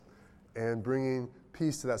and bringing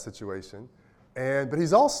peace to that situation. But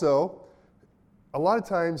he's also, a lot of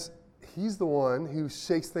times, he's the one who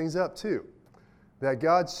shakes things up too. That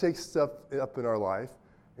God shakes stuff up in our life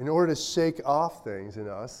in order to shake off things in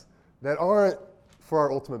us that aren't for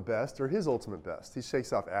our ultimate best or his ultimate best. He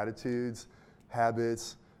shakes off attitudes,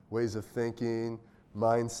 habits, ways of thinking,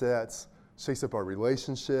 mindsets, shakes up our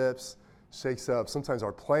relationships, shakes up sometimes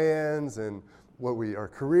our plans and our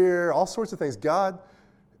career, all sorts of things. God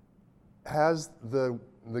has the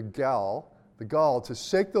gall to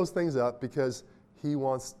shake those things up because he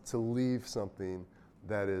wants to leave something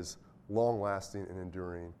that is long-lasting and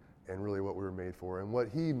enduring and really what we were made for and what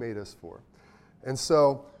he made us for. And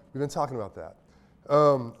so we've been talking about that.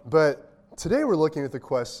 But today we're looking at the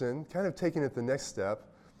question, kind of taking it the next step,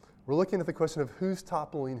 we're looking at the question of who's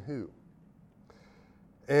toppling who.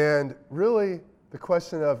 And really the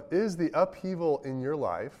question of, is the upheaval in your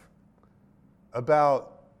life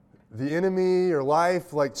about the enemy or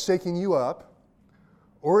life like shaking you up,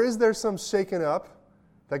 or is there some shaking up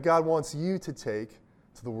that God wants you to take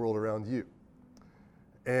to the world around you?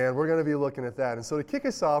 And we're going to be looking at that. And so to kick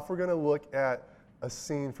us off, we're going to look at a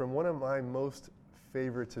scene from one of my most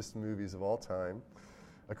favoritist movies of all time,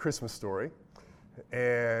 A Christmas Story.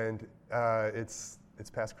 And it's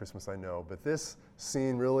past Christmas, I know, but this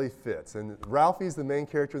scene really fits. And Ralphie's the main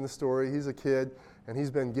character in the story. He's a kid, and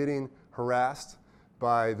he's been getting harassed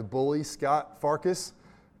by the bully, Scott Farkas,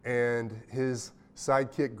 and his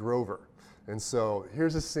sidekick, Grover. And so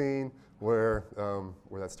here's a scene where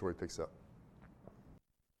that story picks up.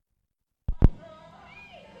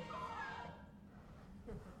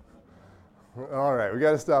 All right, we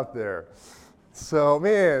got to stop there. So,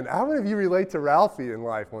 man, how many of you relate to Ralphie in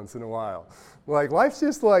life once in a while? Like, life's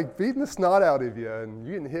just like beating the snot out of you, and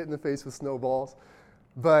you're getting hit in the face with snowballs.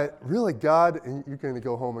 But really, God, and you're going to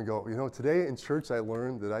go home and go, today in church I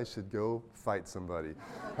learned that I should go fight somebody.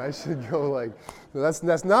 I should go that's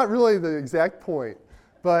not really the exact point.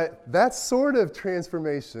 But that sort of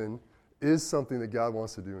transformation is something that God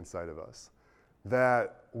wants to do inside of us.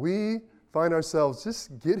 That we find ourselves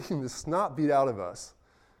just getting the snot beat out of us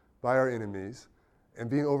by our enemies and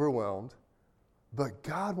being overwhelmed. But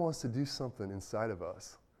God wants to do something inside of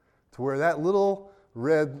us to where that little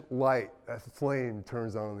red light, that flame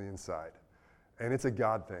turns on the inside. And it's a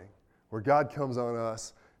God thing, where God comes on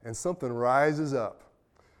us and something rises up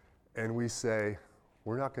and we say,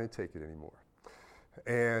 we're not going to take it anymore.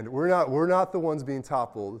 And we're not the ones being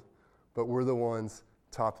toppled, but we're the ones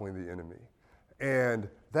toppling the enemy. And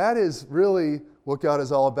that is really what God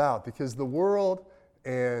is all about, because the world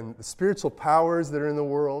and the spiritual powers that are in the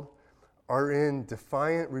world are in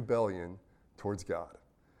defiant rebellion towards God.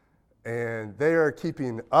 And they are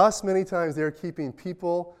keeping us, many times, they're keeping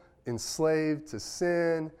people enslaved to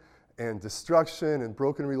sin and destruction and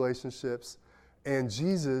broken relationships. And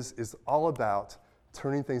Jesus is all about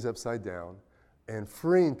turning things upside down and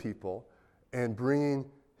freeing people and bringing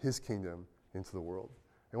his kingdom into the world.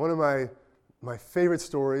 And one of my favorite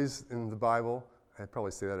stories in the Bible, I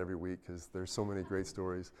probably say that every week because there's so many great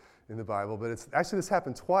stories in the Bible, but it's actually this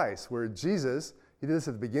happened twice where Jesus, he did this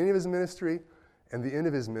at the beginning of his ministry and the end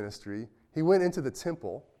of his ministry. He went into the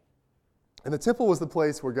temple, and the temple was the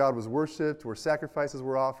place where God was worshipped, where sacrifices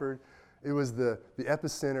were offered. It was the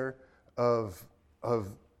epicenter of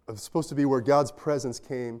supposed to be where God's presence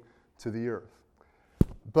came to the earth.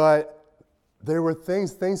 But there were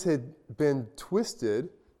things had been twisted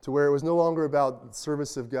to where it was no longer about the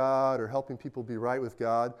service of God or helping people be right with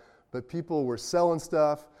God, but people were selling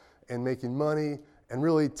stuff and making money and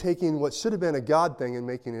really taking what should have been a God thing and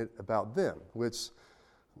making it about them, which,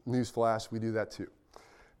 newsflash, we do that too.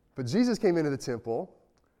 But Jesus came into the temple,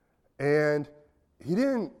 and he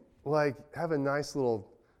didn't have a nice little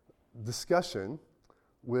discussion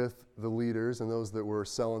with the leaders and those that were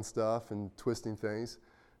selling stuff and twisting things.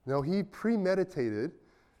 No, he premeditated,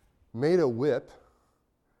 made a whip,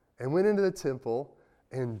 and went into the temple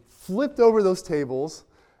and flipped over those tables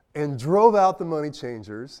and drove out the money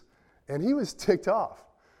changers, and he was ticked off.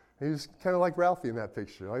 He was kind of like Ralphie in that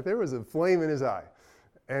picture. Like there was a flame in his eye.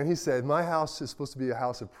 And he said, my house is supposed to be a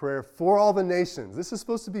house of prayer for all the nations. This is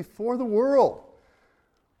supposed to be for the world.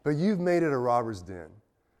 But you've made it a robber's den.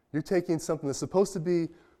 You're taking something that's supposed to be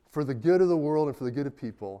for the good of the world and for the good of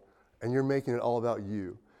people, and you're making it all about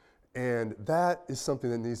you. And that is something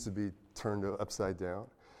that needs to be turned upside down.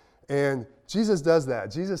 And Jesus does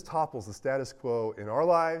that. Jesus topples the status quo in our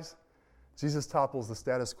lives. Jesus topples the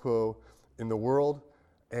status quo in the world.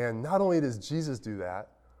 And not only does Jesus do that,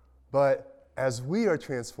 but as we are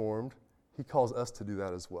transformed, he calls us to do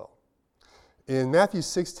that as well. In Matthew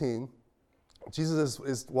 16, Jesus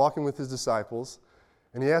is walking with his disciples,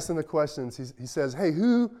 And he asked them the questions. He says, hey,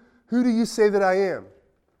 who do you say that I am?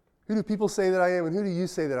 Who do people say that I am, and who do you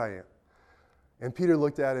say that I am? And Peter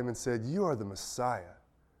looked at him and said, you are the Messiah.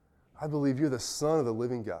 I believe you're the Son of the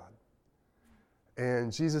living God.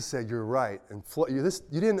 And Jesus said, you're right. And you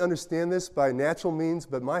didn't understand this by natural means,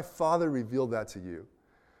 but my Father revealed that to you.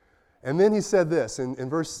 And then he said this in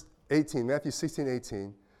verse 18, Matthew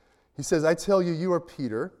 16:18. He says, I tell you, you are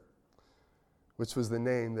Peter, which was the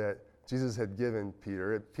name that Jesus had given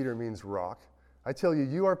Peter. Peter means rock. I tell you,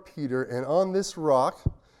 you are Peter, and on this rock,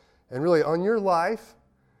 and really on your life,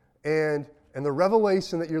 and the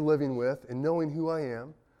revelation that you're living with, and knowing who I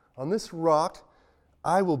am, on this rock,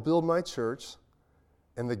 I will build my church,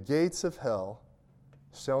 and the gates of hell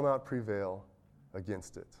shall not prevail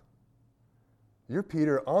against it. You're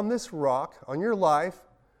Peter, on this rock, on your life,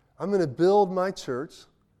 I'm going to build my church.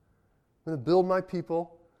 I'm going to build my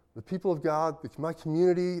people, the people of God, my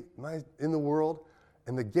community in the world,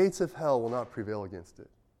 and the gates of hell will not prevail against it.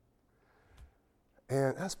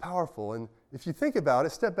 And that's powerful. And if you think about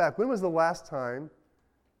it, step back. When was the last time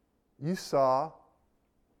you saw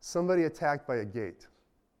somebody attacked by a gate?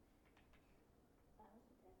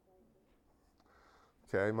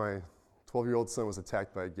 Okay, my 12-year-old son was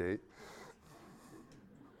attacked by a gate.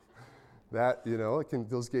 That,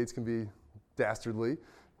 those gates can be dastardly,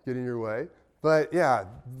 get in your way. But yeah,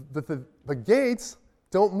 the gates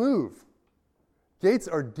don't move. Gates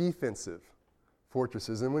are defensive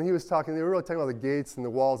fortresses. And when he was talking, they were really talking about the gates and the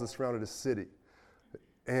walls that surrounded a city.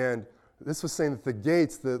 And this was saying that the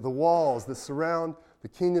gates, the walls that surround the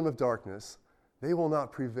kingdom of darkness, they will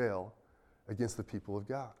not prevail against the people of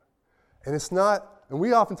God. And it's not, and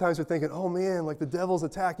we oftentimes are thinking, oh man, like the devil's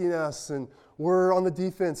attacking us and we're on the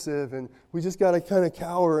defensive and we just got to kind of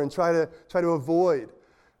cower and try to avoid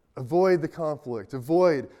the conflict,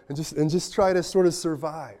 and just try to sort of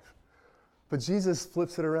survive. But Jesus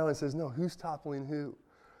flips it around and says, no, who's toppling who?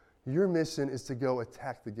 Your mission is to go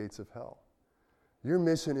attack the gates of hell. Your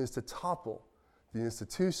mission is to topple the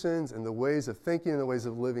institutions and the ways of thinking and the ways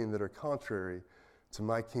of living that are contrary to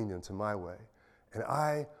my kingdom, to my way. And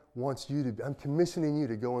I'm commissioning you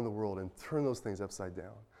to go in the world and turn those things upside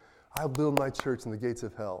down. I'll build my church and the gates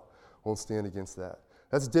of hell won't stand against that.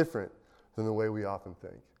 That's different than the way we often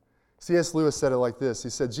think. C.S. Lewis said it like this. He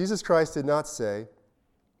said, Jesus Christ did not say,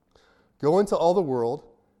 go into all the world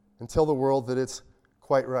and tell the world that it's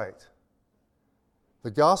quite right.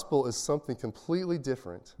 The gospel is something completely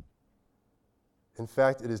different. In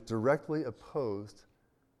fact, it is directly opposed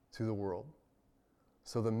to the world.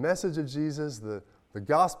 So the message of Jesus, the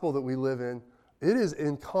gospel that we live in, it is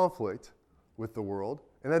in conflict with the world.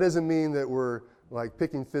 And that doesn't mean that we're like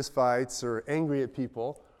picking fist fights or angry at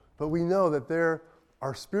people, but we know that there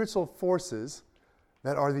are spiritual forces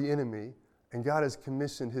that are the enemy, and God has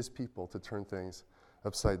commissioned his people to turn things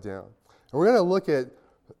upside down. And we're going to look at,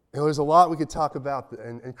 there's a lot we could talk about,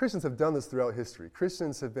 and Christians have done this throughout history.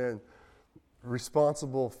 Christians have been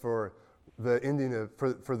responsible for the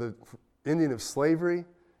ending of slavery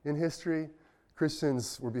in history.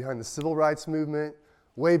 Christians were behind the civil rights movement.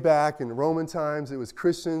 Way back in Roman times, it was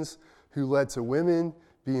Christians who led to women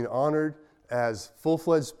being honored as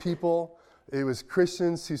full-fledged people. It was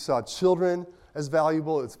Christians who saw children as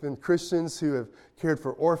valuable. It's been Christians who have cared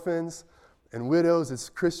for orphans and widows. It's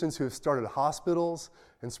Christians who have started hospitals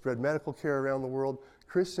and spread medical care around the world.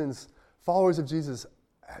 Christians, followers of Jesus,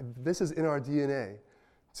 this is in our DNA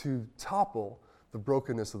to topple the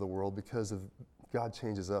brokenness of the world because of God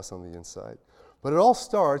changes us on the inside. But it all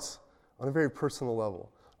starts on a very personal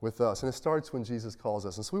level with us, and it starts when Jesus calls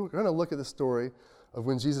us. And so we're going to look at the story of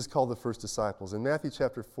when Jesus called the first disciples in Matthew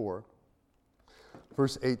chapter 4,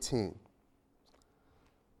 verse 18.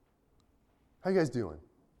 How you guys doing?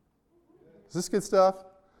 Is this good stuff?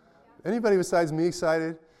 Anybody besides me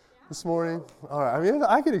excited this morning? All right. I mean,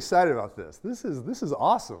 I get excited about this. This is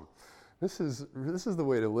awesome. This is the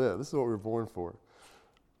way to live. This is what we were born for.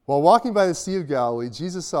 While walking by the Sea of Galilee,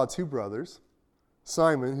 Jesus saw two brothers,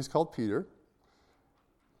 Simon, who's called Peter,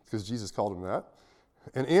 because Jesus called him that,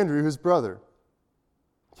 and Andrew, his brother,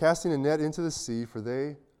 casting a net into the sea, for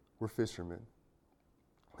they were fishermen.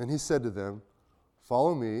 And he said to them,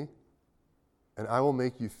 follow me, and I will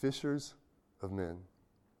make you fishers of men.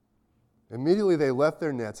 Immediately they left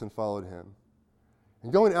their nets and followed him.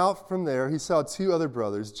 And going out from there, he saw two other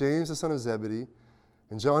brothers, James the son of Zebedee,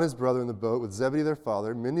 and John his brother in the boat with Zebedee their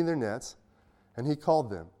father, mending their nets, and he called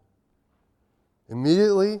them.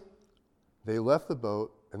 Immediately they left the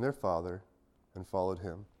boat and their father and followed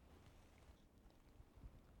him.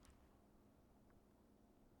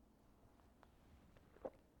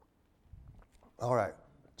 All right,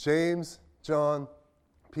 James, John,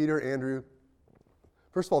 Peter, Andrew,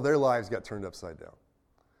 First of all, their lives got turned upside down.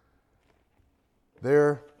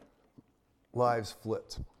 Their lives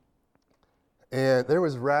flipped. And there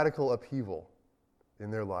was radical upheaval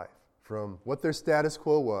in their life, from what their status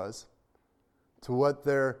quo was to what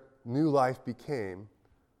their new life became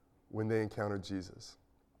when they encountered Jesus.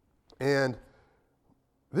 And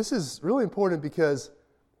this is really important because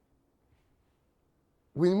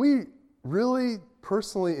when we really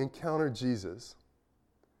personally encounter Jesus,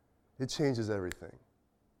 it changes everything.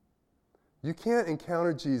 You can't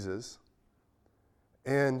encounter Jesus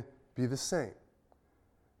and be the same.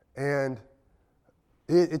 And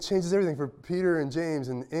it changes everything for Peter and James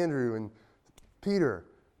and Andrew and Peter.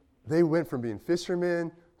 They went from being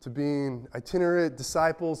fishermen to being itinerant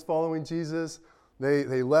disciples following Jesus.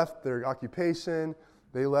 They left their occupation.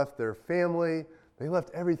 They left their family. They left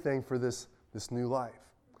everything for this new life.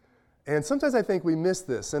 And sometimes I think we miss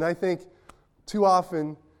this. And I think too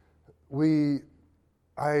often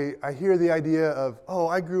I hear the idea of, oh,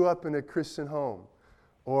 I grew up in a Christian home.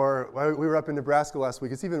 Or we were up in Nebraska last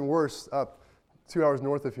week. It's even worse up 2 hours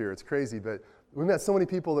north of here. It's crazy. But we met so many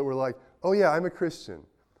people that were like, oh, yeah, I'm a Christian.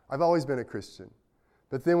 I've always been a Christian.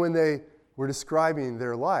 But then when they were describing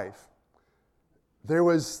their life, it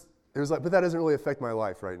was like, but that doesn't really affect my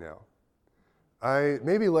life right now.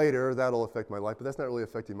 Maybe later that'll affect my life, but that's not really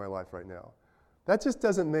affecting my life right now. That just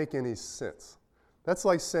doesn't make any sense. That's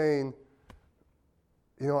like saying,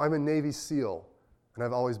 I'm a Navy SEAL, and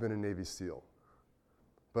I've always been a Navy SEAL.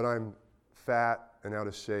 But I'm fat and out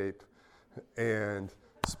of shape and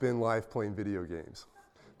spend life playing video games.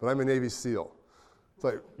 But I'm a Navy SEAL. It's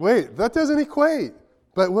like, wait, that doesn't equate.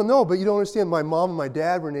 But you don't understand. My mom and my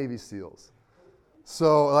dad were Navy SEALs.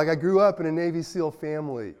 So, I grew up in a Navy SEAL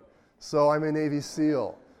family. So I'm a Navy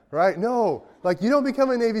SEAL, right? No, you don't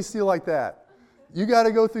become a Navy SEAL like that. You got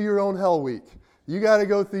to go through your own hell week. You got to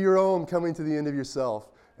go through your own coming to the end of yourself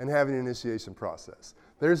and having an initiation process.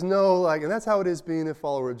 There's no, and that's how it is being a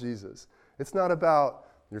follower of Jesus. It's not about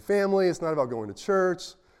your family. It's not about going to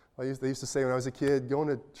church. They used to say when I was a kid, going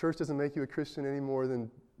to church doesn't make you a Christian any more than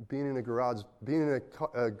being in a garage. Being in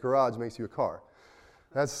a garage makes you a car.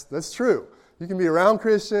 That's true. You can be around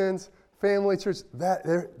Christians, family, church,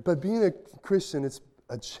 but being a Christian, it's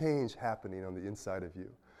a change happening on the inside of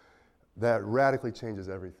you that radically changes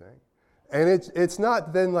everything. And it's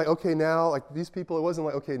not then okay, now, these people, it wasn't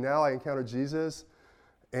okay, now I encounter Jesus,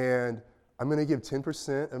 and I'm going to give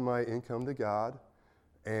 10% of my income to God,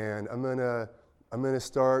 and I'm going to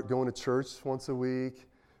start going to church once a week,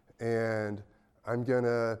 and I'm going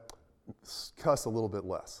to cuss a little bit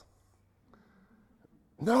less.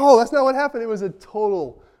 No, that's not what happened. It was a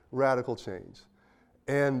total radical change.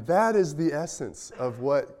 And that is the essence of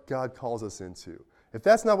what God calls us into. If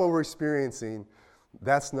that's not what we're experiencing,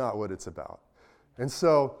 that's not what it's about. And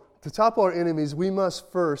so, to topple our enemies, we must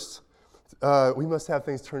have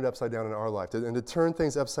things turned upside down in our life. And to turn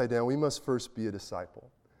things upside down, we must first be a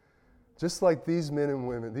disciple. Just like these men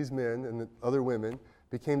and the other women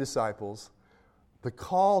became disciples, the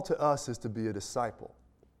call to us is to be a disciple.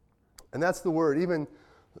 And that's the word,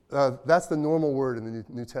 that's the normal word in the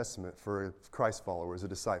New Testament for a Christ follower, as a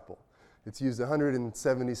disciple. It's used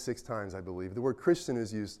 176 times, I believe. The word Christian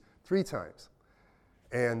is used 3 times.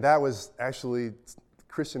 And that was actually,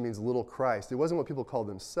 Christian means little Christ. It wasn't what people called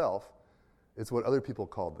themselves. It's what other people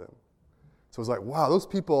called them. So it was like, wow, those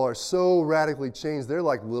people are so radically changed. They're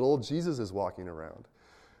like little Jesus is walking around.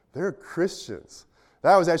 They're Christians.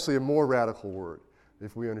 That was actually a more radical word,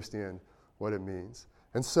 if we understand what it means.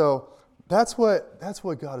 And so that's what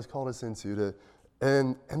God has called us into.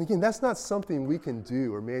 And again, that's not something we can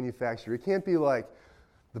do or manufacture. It can't be like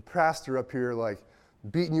the pastor up here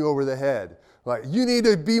beating you over the head. You need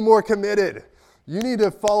to be more committed. You need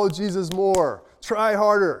to follow Jesus more. Try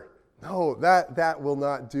harder. No, that will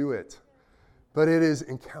not do it. But it is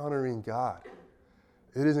encountering God.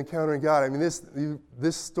 It is encountering God. I mean,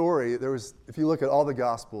 this story, if you look at all the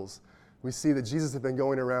Gospels, we see that Jesus had been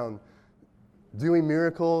going around doing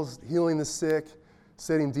miracles, healing the sick,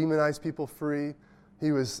 setting demonized people free.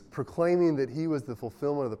 He was proclaiming that he was the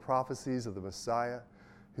fulfillment of the prophecies of the Messiah,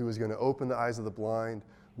 who was going to open the eyes of the blind,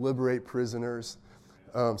 liberate prisoners,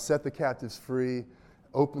 set the captives free,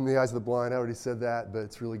 open the eyes of the blind. I already said that, but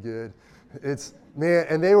it's really good.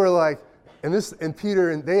 And they were and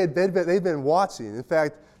Peter, and they'd been watching. In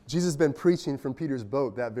fact, Jesus had been preaching from Peter's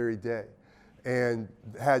boat that very day. And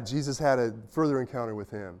Jesus had a further encounter with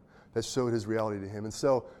him that showed his reality to him. And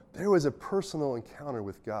so there was a personal encounter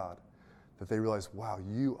with God that they realized, wow,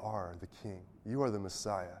 you are the King. You are the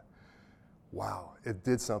Messiah. Wow, it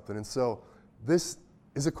did something. And so this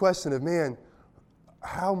is a question of, man,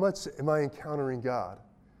 how much am I encountering God?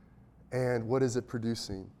 And what is it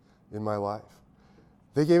producing in my life?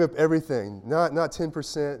 They gave up everything, not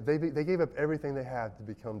 10%. They gave up everything they had to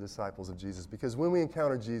become disciples of Jesus. Because when we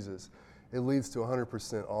encounter Jesus, it leads to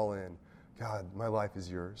 100% all in. God, my life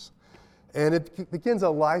is yours. And it begins a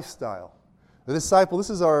lifestyle. The disciple, this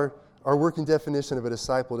is our working definition of a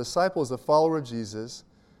disciple. A disciple is a follower of Jesus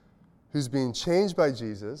who's being changed by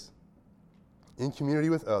Jesus in community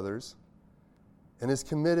with others and is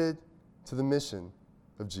committed to the mission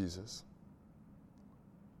of Jesus.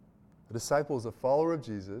 A disciple is a follower of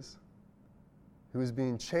Jesus who is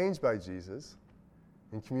being changed by Jesus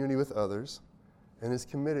in community with others and is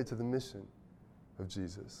committed to the mission of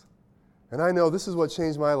Jesus. And I know this is what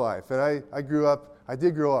changed my life. And I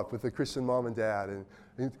did grow up with a Christian mom and dad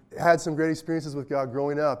and had some great experiences with God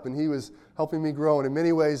growing up. And He was helping me grow. And in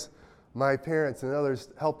many ways, my parents and others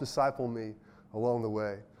helped disciple me along the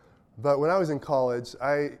way. But when I was in college,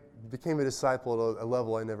 I became a disciple at a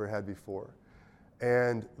level I never had before.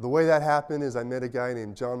 And the way that happened is I met a guy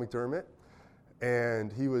named John McDermott,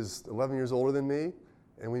 and he was 11 years older than me,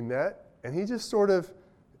 and we met, and he just sort of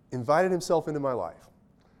invited himself into my life.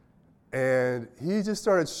 And he just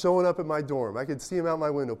started showing up at my dorm. I could see him out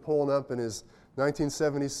my window pulling up in his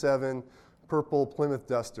 1977 purple Plymouth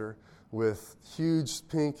Duster with huge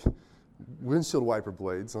pink windshield wiper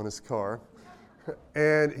blades on his car.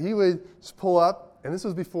 And he would just pull up, and this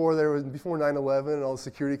was before 9/11 and all the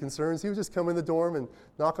security concerns. He would just come in the dorm and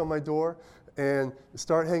knock on my door and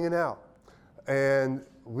start hanging out. And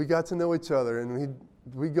we got to know each other, and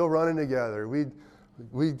we'd go running together.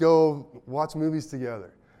 We'd go watch movies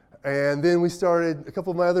together. And then a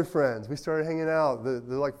couple of my other friends, we started hanging out, the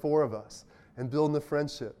like 4 of us, and building a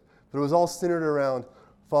friendship. But it was all centered around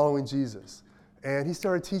following Jesus. And he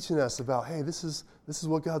started teaching us about, hey, this is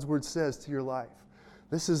what God's Word says to your life.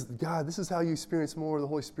 This is how you experience more of the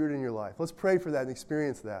Holy Spirit in your life. Let's pray for that and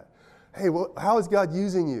experience that. Hey, how is God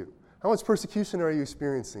using you? How much persecution are you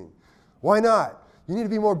experiencing? Why not? You need to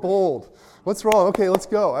be more bold. What's wrong? Okay, let's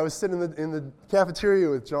go. I was sitting in the cafeteria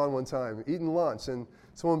with John one time, eating lunch, and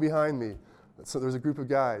someone behind me, so there was a group of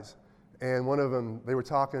guys, and one of them, they were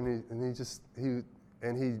talking,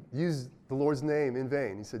 and he used the Lord's name in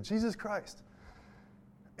vain. He said, Jesus Christ.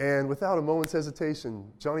 And without a moment's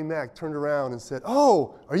hesitation, Johnny Mac turned around and said,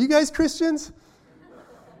 oh, are you guys Christians?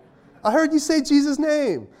 I heard you say Jesus'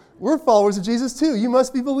 name. We're followers of Jesus too. You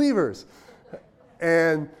must be believers.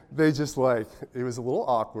 And they just it was a little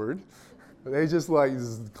awkward. They just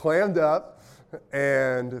clammed up,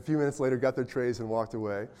 and a few minutes later got their trays and walked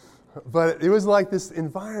away. But it was like this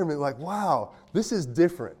environment, wow, this is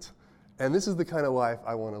different. And this is the kind of life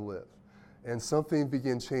I want to live. And something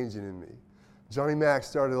began changing in me. Johnny Mac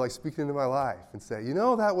started speaking into my life and say,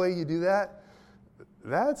 that way you do that,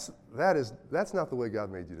 that's not the way God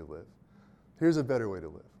made you to live. Here's a better way to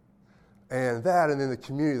live. And then the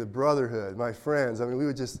community, the brotherhood, my friends, we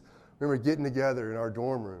would just remember getting together in our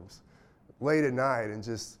dorm rooms late at night and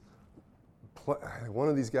just one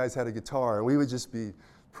of these guys had a guitar, and we would just be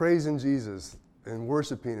praising Jesus and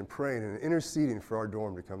worshiping and praying and interceding for our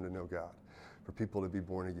dorm to come to know God, for people to be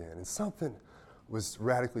born again. And something was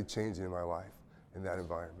radically changing in my life in that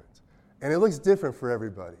environment. And it looks different for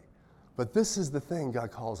everybody. But this is the thing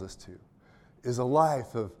God calls us to, is a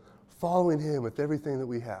life of following Him with everything that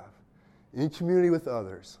we have, in community with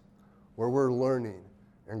others, where we're learning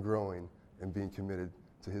and growing and being committed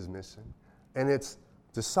to His mission. And it's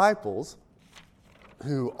disciples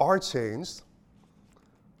who are changed,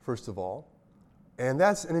 first of all, and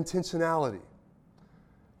that's an intentionality.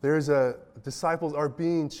 Disciples are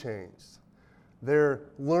being changed. They're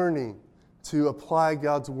learning to apply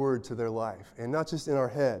God's Word to their life, and not just in our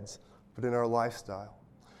heads, but in our lifestyle.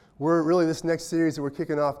 We're really, this next series that we're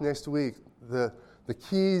kicking off next week, the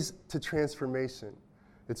keys to transformation.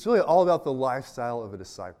 It's really all about the lifestyle of a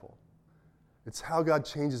disciple. It's how God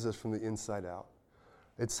changes us from the inside out.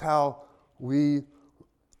 It's how we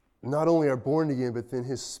not only are born again, but then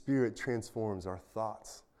His Spirit transforms our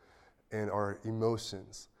thoughts and our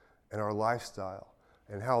emotions and our lifestyle,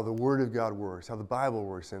 and how the Word of God works, how the Bible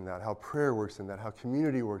works in that, how prayer works in that, how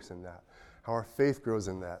community works in that, how our faith grows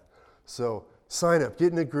in that. So sign up,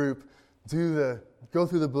 get in a group, go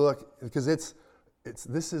through the book, because this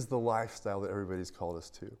is the lifestyle that everybody's called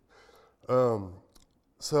us to.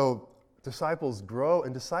 So disciples grow,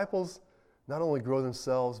 and disciples not only grow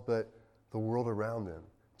themselves, but the world around them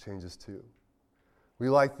changes too. We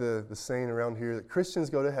like the saying around here that Christians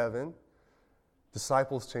go to heaven,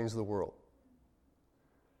 disciples change the world.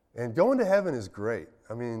 And going to heaven is great.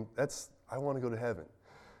 I want to go to heaven.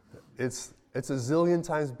 It's a zillion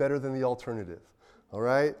times better than the alternative, all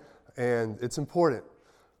right? And it's important.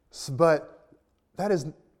 But that is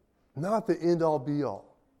not the end-all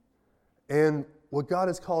be-all. And what God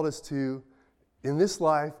has called us to in this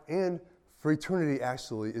life and for eternity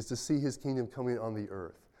actually is to see his kingdom coming on the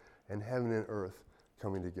earth and heaven and earth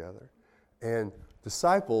coming together. And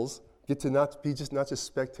disciples get to not just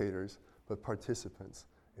spectators, but participants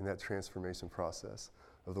in that transformation process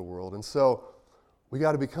of the world. And so we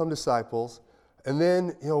got to become disciples. And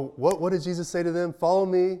then, what did Jesus say to them? Follow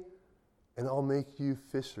me, and I'll make you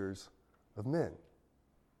fishers of men.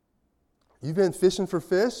 You've been fishing for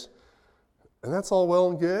fish, and that's all well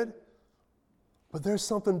and good, but there's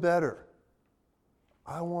something better.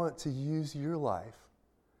 I want to use your life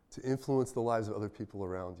to influence the lives of other people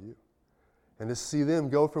around you and to see them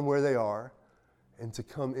go from where they are and to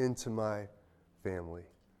come into my family,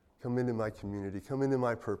 come into my community, come into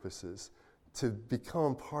my purposes, to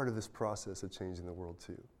become part of this process of changing the world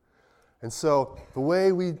too. And so the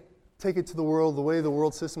way we take it to the world, the way the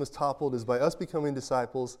world system is toppled is by us becoming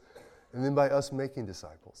disciples and then by us making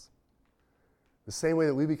disciples. The same way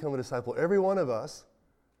that we become a disciple, every one of us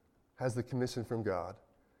has the commission from God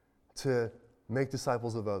to make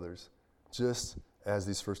disciples of others, just as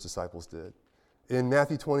these first disciples did. In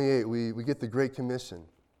Matthew 28, we get the Great Commission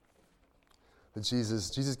that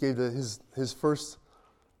Jesus gave to his first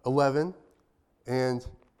 11, and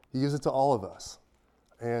he gives it to all of us.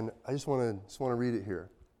 And I just want to read it here.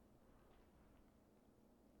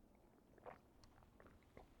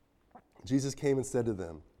 Jesus came and said to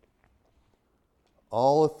them,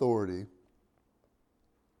 all authority,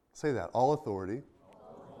 say that, all authority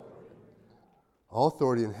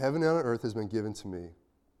in heaven and on earth has been given to me.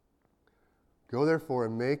 Go therefore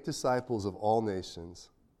and make disciples of all nations,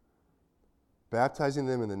 baptizing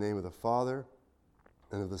them in the name of the Father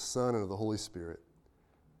and of the Son and of the Holy Spirit,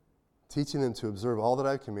 teaching them to observe all that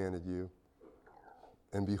I have commanded you.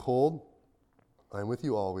 And behold, I am with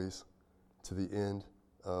you always to the end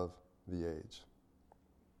of the age.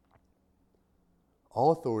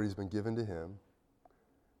 All authority has been given to him.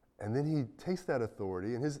 And then he takes that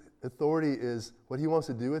authority, and his authority is, what he wants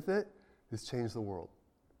to do with it is change the world.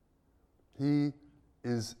 He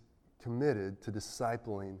is committed to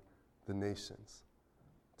discipling the nations,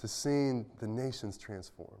 to seeing the nations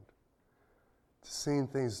transformed, to seeing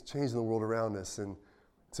things change in the world around us. And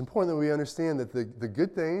it's important that we understand that the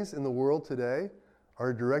good things in the world today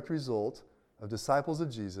are a direct result of disciples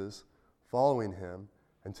of Jesus following him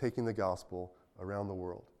and taking the gospel around the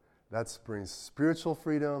world. That brings spiritual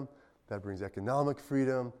freedom, that brings economic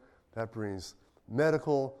freedom, that brings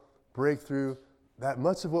medical breakthrough. That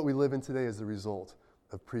much of what we live in today is the result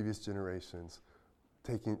of previous generations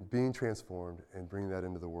being transformed and bringing that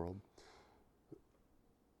into the world.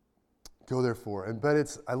 Go therefore.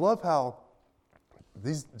 I love how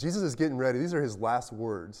Jesus is getting ready. These are his last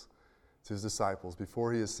words to his disciples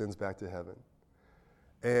before he ascends back to heaven.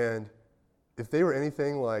 And if they were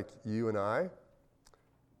anything like you and I,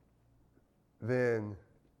 then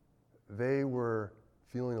they were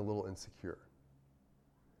feeling a little insecure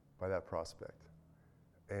by that prospect.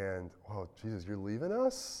 And, oh, Jesus, you're leaving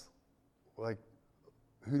us? Like,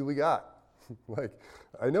 who do we got? Like,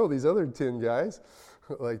 I know these other 10 guys.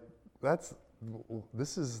 Like,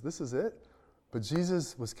 this is it. But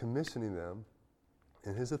Jesus was commissioning them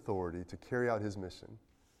in his authority to carry out his mission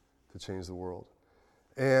to change the world.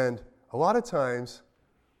 And a lot of times,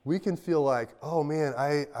 we can feel like, oh man,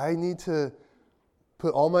 I need to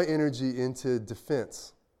put all my energy into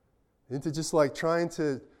defense, into just like trying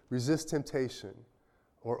to resist temptation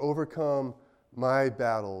or overcome my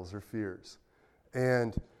battles or fears,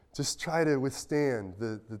 and just try to withstand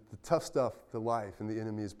the tough stuff that life and the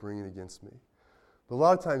enemy is bringing against me. But a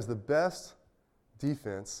lot of times, the best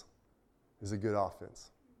defense is a good offense.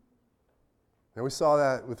 And we saw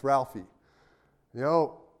that with Ralphie.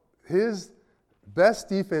 His best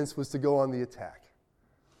defense was to go on the attack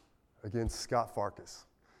against Scott Farkas.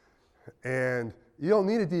 And you don't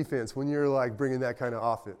need a defense when you're like bringing that kind of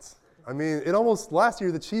offense. I mean, last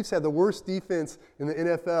year the Chiefs had the worst defense in the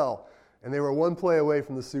NFL, and they were one play away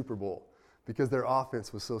from the Super Bowl because their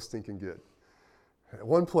offense was so stinking good.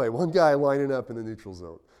 One play, one guy lining up in the neutral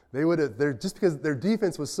zone. Just because their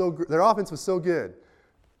offense was so good,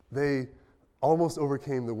 they almost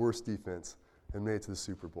overcame the worst defense and made it to the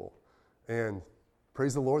Super Bowl. And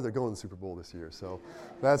praise the Lord, they're going to the Super Bowl this year. So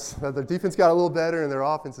their defense got a little better, and their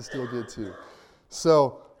offense is still good too.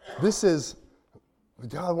 So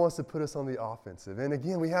God wants to put us on the offensive. And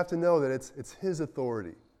again, we have to know that it's his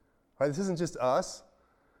authority. Right? This isn't just us.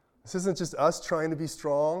 This isn't just us trying to be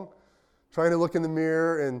strong, trying to look in the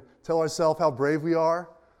mirror and tell ourselves how brave we are,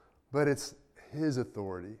 but it's his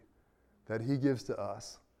authority that he gives to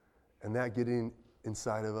us, and that getting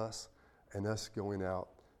inside of us and us going out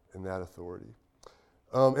and that authority.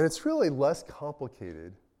 And it's really less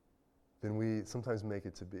complicated than we sometimes make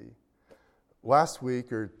it to be. Last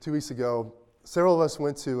week or 2 weeks ago, several of us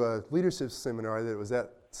went to a leadership seminar that was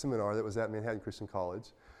at Manhattan Christian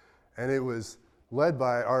College. And it was led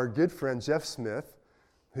by our good friend Jeff Smith,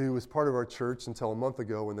 who was part of our church until a month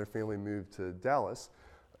ago when their family moved to Dallas.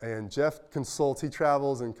 And Jeff he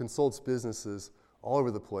travels and consults businesses all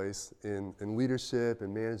over the place in leadership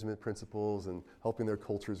and management principles and helping their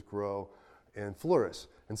cultures grow and flourish.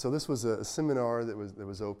 And so this was a seminar that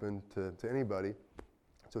was open to anybody.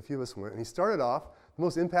 So a few of us went. And he started off, the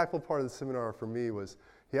most impactful part of the seminar for me was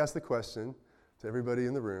he asked the question to everybody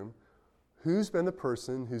in the room, who's been the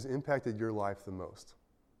person who's impacted your life the most?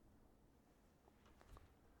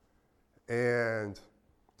 And,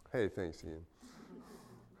 hey, thanks, Ian.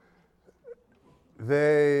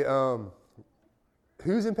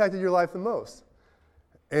 Who's impacted your life the most?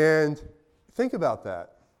 And think about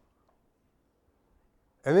that.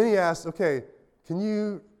 And then he asked, okay, can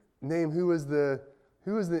you name who was the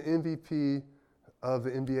MVP of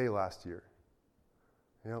the NBA last year?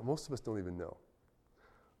 You know, most of us don't even know.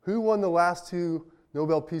 Who won the last 2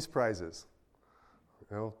 Nobel Peace Prizes?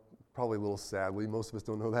 You know, probably a little sadly, most of us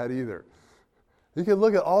don't know that either. You can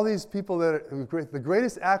look at all these people that are the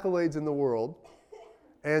greatest accolades in the world,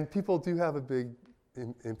 and people do have a big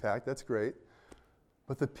impact, that's great.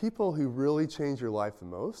 But the people who really change your life the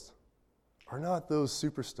most are not those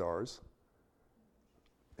superstars.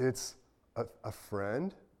 It's a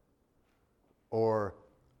friend, or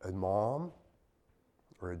a mom,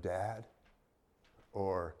 or a dad,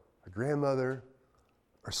 or a grandmother,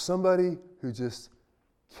 or somebody who just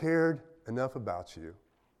cared enough about you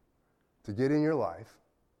to get in your life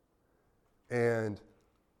and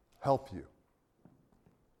help you.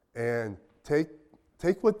 And take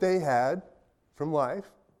what they had from life,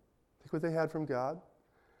 take what they had from God,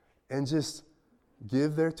 and just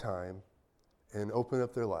give their time and open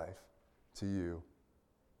up their life to you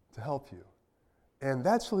to help you. And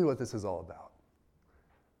that's really what this is all about.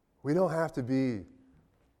 We don't have to be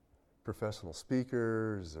professional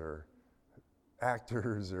speakers or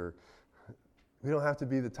actors, or we don't have to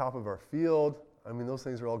be the top of our field. I mean, those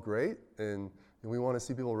things are all great, and we want to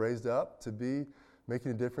see people raised up to be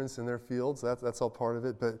making a difference in their fields. That's all part of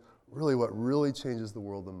it. But really, what really changes the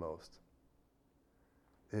world the most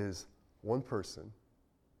is one person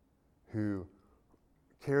who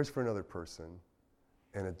cares for another person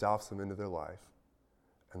and adopts them into their life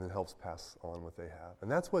and then helps pass on what they have. And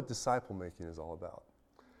that's what disciple making is all about.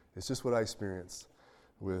 It's just what I experienced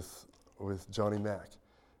with Johnny Mack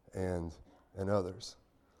and others.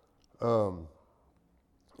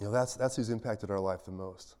 That's who's impacted our life the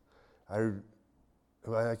most.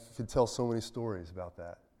 I could tell so many stories about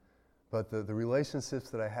that. But the relationships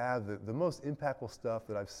that I have, the most impactful stuff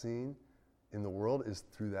that I've seen in the world is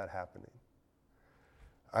through that happening.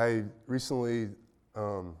 I recently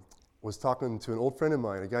was talking to an old friend of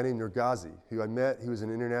mine, a guy named Nurgazi, who I met. He was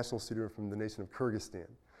an international student from the nation of Kyrgyzstan,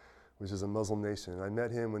 which is a Muslim nation. And I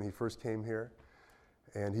met him when he first came here,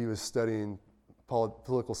 and he was studying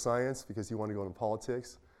political science because he wanted to go into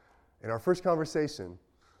politics. In our first conversation,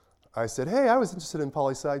 I said, hey, I was interested in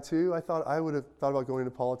poli-sci too. I thought I would have thought about going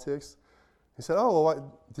into politics. He said, oh,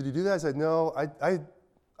 well, did you do that? I said, no,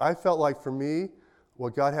 I felt like for me,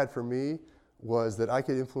 what God had for me was that I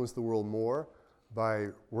could influence the world more by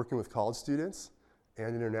working with college students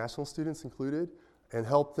and international students included, and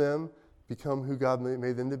help them become who God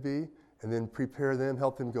made them to be, and then prepare them,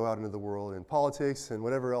 help them go out into the world in politics and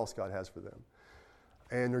whatever else God has for them.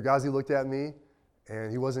 And Nurgazi looked at me,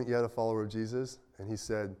 and he wasn't yet a follower of Jesus, and he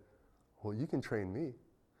said, well, you can train me.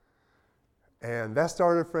 And that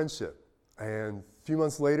started a friendship. And a few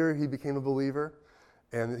months later, he became a believer.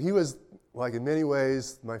 And he was, like in many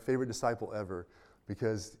ways, my favorite disciple ever,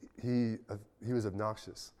 because he was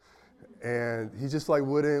obnoxious. And he just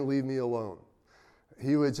wouldn't leave me alone.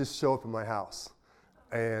 He would just show up at my house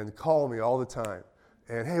and call me all the time.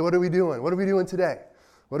 And, hey, what are we doing? What are we doing today?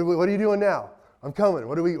 What are you doing now? I'm coming.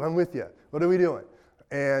 I'm with you. What are we doing?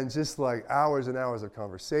 And just hours and hours of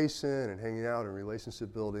conversation and hanging out and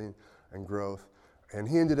relationship building and growth. And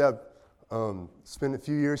he ended up spending a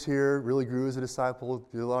few years here, really grew as a disciple,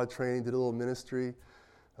 did a lot of training, did a little ministry,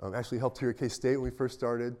 actually helped here at K-State when we first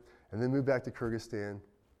started, and then moved back to Kyrgyzstan,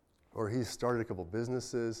 where he's started a couple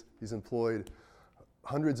businesses. He's employed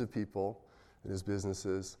hundreds of people in his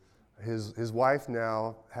businesses. His wife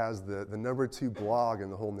now has the #2 blog in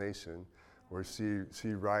the whole nation, where she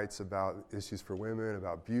writes about issues for women,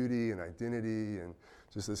 about beauty and identity and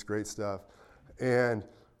just this great stuff. And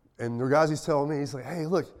Nurgazi's telling me, he's like, hey,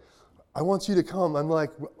 look, I want you to come. I'm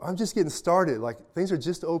like, I'm just getting started. Like, things are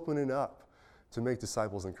just opening up to make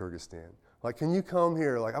disciples in Kyrgyzstan. Like, can you come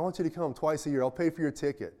here? Like, I want you to come twice a year. I'll pay for your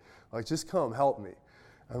ticket. Like, just come, help me.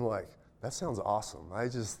 I'm like, that sounds awesome. I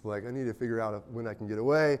need to figure out when I can get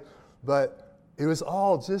away. But it was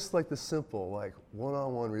all just like the simple, like,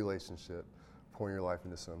 one-on-one relationship, pouring your life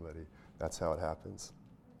into somebody. That's how it happens.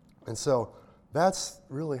 And so that's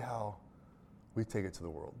really how we take it to the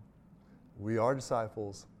world. We are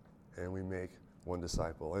disciples, and we make one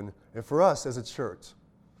disciple. And for us as a church,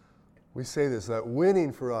 we say this, that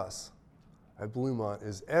winning for us at Bluemont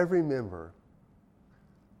is every member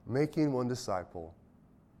making one disciple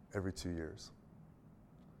every 2 years.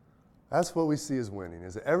 That's what we see as winning,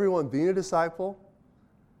 is that everyone being a disciple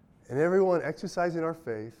and everyone exercising our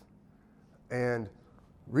faith and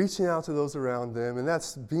reaching out to those around them, and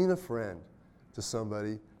that's being a friend to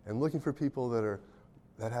somebody and looking for people that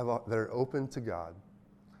are open to God,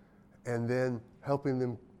 and then helping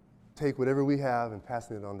them take whatever we have and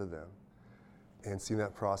passing it on to them, and seeing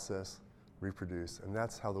that process reproduce. And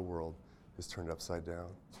that's how the world is turned upside down.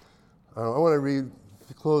 I want to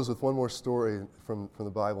close with one more story from the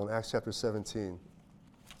Bible. In Acts chapter 17,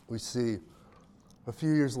 we see a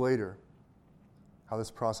few years later how this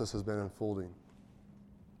process has been unfolding.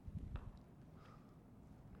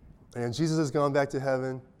 And Jesus has gone back to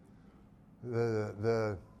heaven.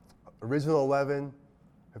 The original 11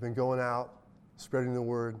 have been going out, spreading the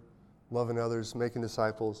word, loving others, making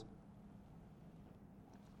disciples.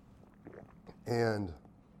 And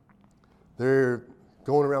they're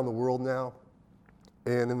going around the world now.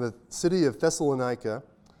 And in the city of Thessalonica,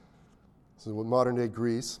 this is modern-day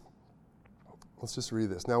Greece, let's just read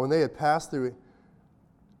this. Now, when they had passed through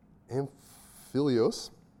Amphilos,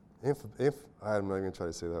 I'm not even going to try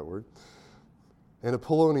to say that word, and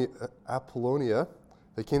Apollonia,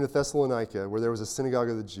 they came to Thessalonica, where there was a synagogue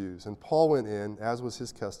of the Jews. And Paul went in, as was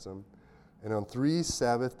his custom, and on 3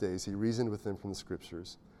 Sabbath days he reasoned with them from the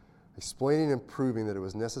Scriptures, explaining and proving that it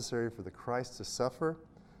was necessary for the Christ to suffer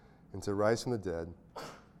and to rise from the dead,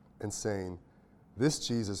 and saying, "This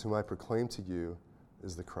Jesus whom I proclaim to you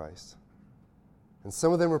is the Christ." And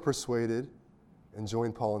some of them were persuaded and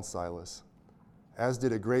joined Paul and Silas, as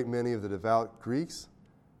did a great many of the devout Greeks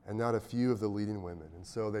and not a few of the leading women. And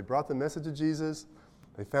so they brought the message of Jesus.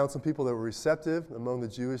 They found some people that were receptive among the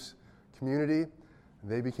Jewish community,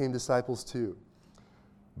 and they became disciples too.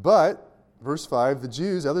 But, verse 5, the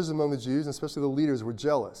Jews, others among the Jews, and especially the leaders, were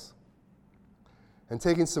jealous. And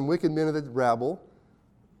taking some wicked men of the rabble,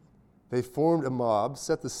 they formed a mob,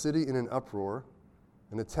 set the city in an uproar,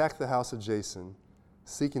 and attacked the house of Jason,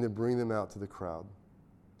 seeking to bring them out to the crowd.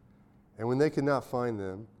 And when they could not find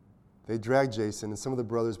them, they dragged Jason and some of the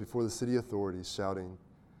brothers before the city authorities, shouting,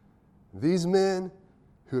 "These men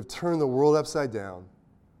who have turned the world upside down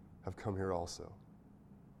have come here also."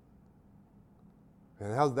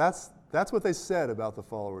 And that's what they said about the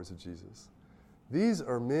followers of Jesus. These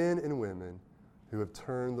are men and women who have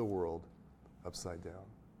turned the world upside down.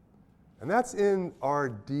 And that's in our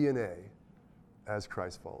DNA as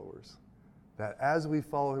Christ followers. That as we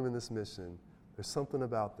follow him in this mission, there's something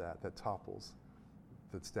about that topples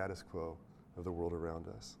the status quo of the world around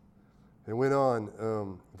us. And it went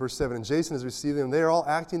on, verse 7, and Jason has received them. They are all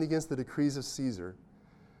acting against the decrees of Caesar,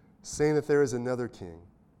 saying that there is another king,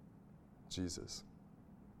 Jesus.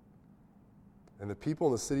 And the people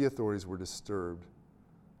and the city authorities were disturbed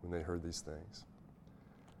when they heard these things.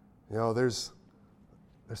 You know, there's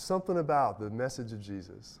something about the message of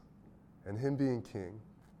Jesus and him being king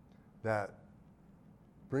that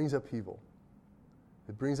brings upheaval.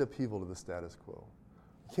 It brings upheaval to the status quo.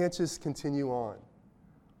 You can't just continue on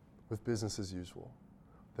with business as usual.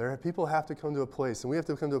 People have to come to a place, and we have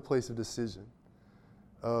to come to a place of decision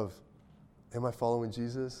of, am I following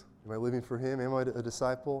Jesus? Am I living for him? Am I a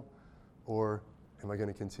disciple? Or am I going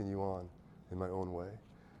to continue on in my own way?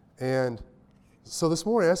 And so this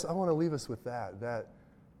morning, I want to leave us with that,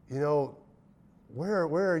 you know, where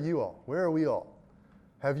are you all? Where are we all?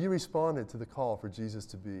 Have you responded to the call for Jesus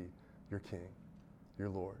to be your King, your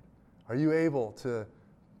Lord? Are you able to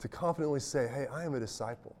confidently say, hey, I am a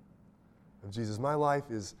disciple of Jesus. My life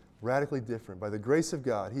is radically different. By the grace of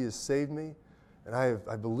God, he has saved me, and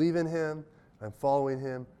I believe in him, I'm following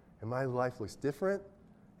him, and my life looks different.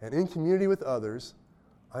 And in community with others,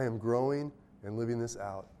 I am growing and living this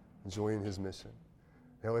out, enjoying his mission.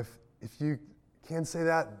 Now, if you can say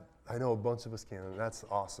that, I know a bunch of us can, and that's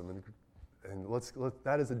awesome. And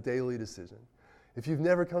that is a daily decision. If you've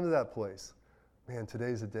never come to that place, man,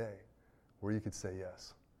 today's a day where you could say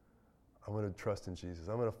yes. I'm going to trust in Jesus.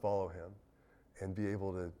 I'm going to follow him and be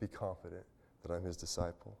able to be confident that I'm his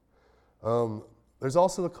disciple. there's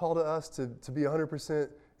also the call to us to be 100%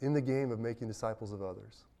 in the game of making disciples of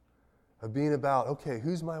others, of being about, okay,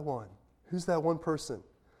 who's my one? Who's that one person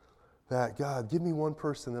that, God, give me one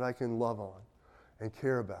person that I can love on and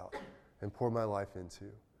care about and pour my life into?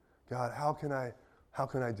 God, how can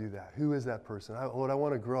I do that? Who is that person? Lord, I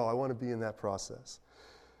want to grow. I want to be in that process.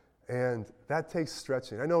 And that takes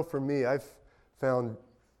stretching. I know for me, I've found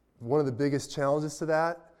one of the biggest challenges to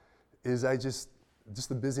that is just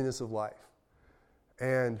the busyness of life.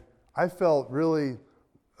 And I felt really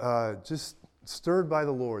just stirred by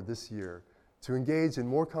the Lord this year to engage in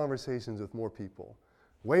more conversations with more people,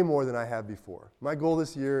 way more than I have before. My goal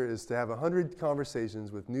this year is to have 100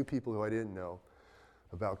 conversations with new people who I didn't know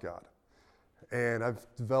about God. And I've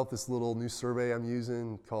developed this little new survey I'm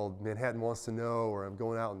using called Manhattan Wants to Know, where I'm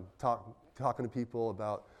going out and talking to people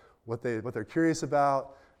about what they're curious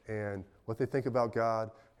about and what they think about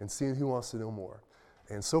God and seeing who wants to know more.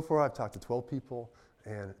 And so far I've talked to 12 people,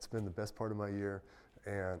 and it's been the best part of my year.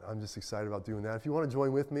 And I'm just excited about doing that. If you want to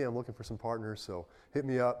join with me, I'm looking for some partners, so hit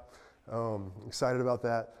me up. Excited about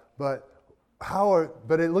that. But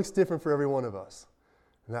it looks different for every one of us.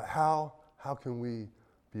 And that how can we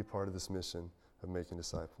be a part of this mission of making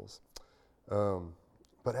disciples?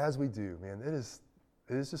 But as we do, man, it is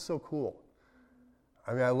just so cool.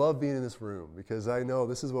 I mean, I love being in this room because I know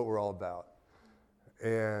this is what we're all about.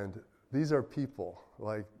 And these are people.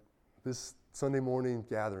 Like this Sunday morning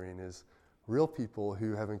gathering is real people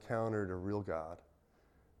who have encountered a real God.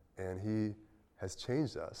 And He has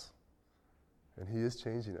changed us. And He is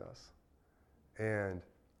changing us. And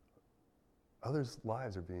others'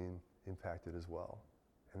 lives are being impacted as well.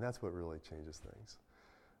 And that's what really changes things.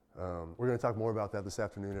 We're going to talk more about that this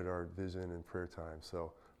afternoon at our vision and prayer time.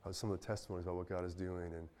 So some of the testimonies about what God is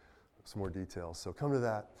doing and some more details. So come to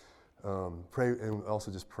that. Pray, and also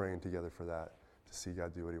just praying together for that to see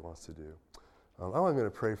God do what He wants to do. I'm going to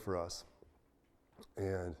pray for us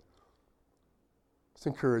and just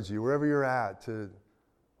encourage you, wherever you're at,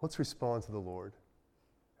 let's respond to the Lord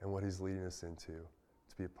and what He's leading us into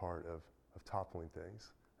to be a part of toppling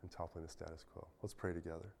things and toppling the status quo. Let's pray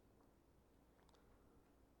together.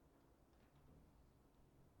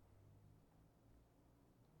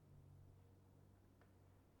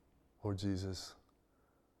 Lord Jesus,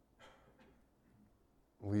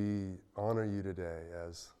 we honor You today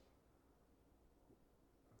as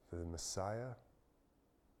the Messiah,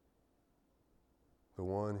 the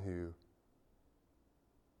one who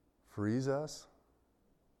frees us,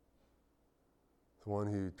 the one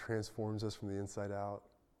who transforms us from the inside out,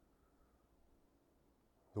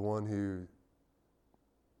 the one who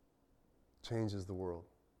changes the world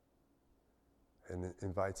and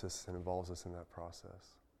invites us and involves us in that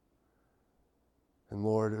process. And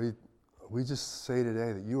Lord, we just say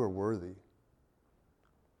today that You are worthy.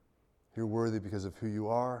 You're worthy because of who You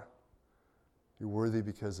are. You're worthy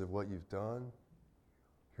because of what You've done,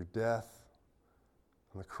 Your death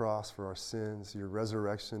on the cross for our sins, Your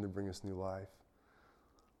resurrection to bring us new life,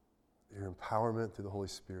 Your empowerment through the Holy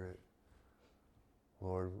Spirit.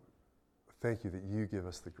 Lord, thank You that You give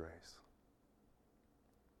us the grace.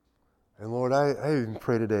 And Lord, I even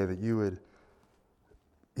pray today that You would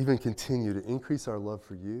even continue to increase our love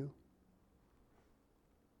for You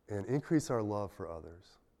and increase our love for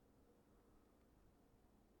others.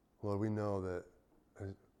 Lord, we know that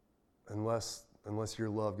unless Your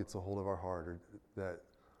love gets a hold of our heart, or that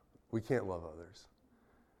we can't love others.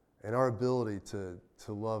 And our ability to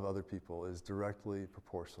love other people is directly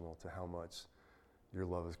proportional to how much Your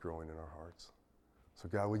love is growing in our hearts. So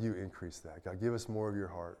God, would You increase that? God, give us more of Your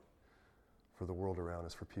heart for the world around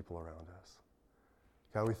us, for people around us.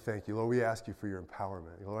 God, we thank You. Lord, we ask You for Your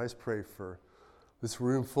empowerment. Lord, I just pray for this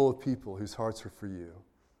room full of people whose hearts are for You,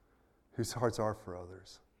 whose hearts are for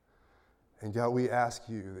others. And God, we ask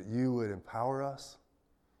You that You would empower us,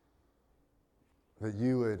 that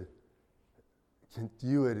You would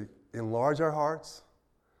enlarge our hearts.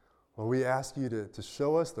 Lord, we ask You to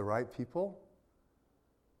show us the right people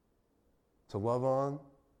to love on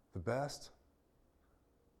the best.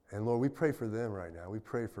 And Lord, we pray for them right now. We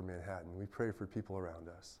pray for Manhattan. We pray for people around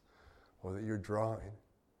us. Lord, that You're drawing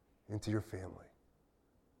into Your family.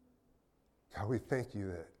 God, we thank You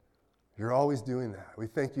that You're always doing that. We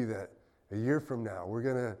thank You that a year from now, there are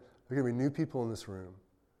going to be new people in this room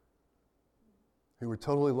who were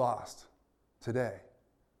totally lost today,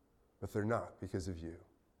 but they're not because of You.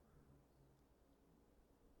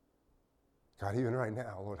 God, even right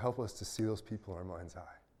now, Lord, help us to see those people in our mind's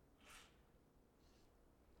eye.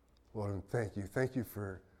 Lord, and thank You. Thank You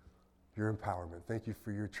for Your empowerment. Thank You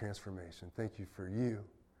for Your transformation. Thank You for You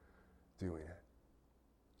doing it.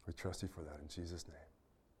 We trust You for that in Jesus'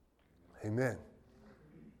 name. Amen.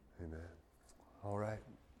 Amen. All right.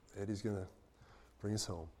 Eddie's going to bring us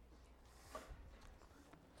home.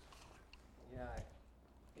 Yeah,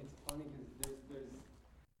 it's funny because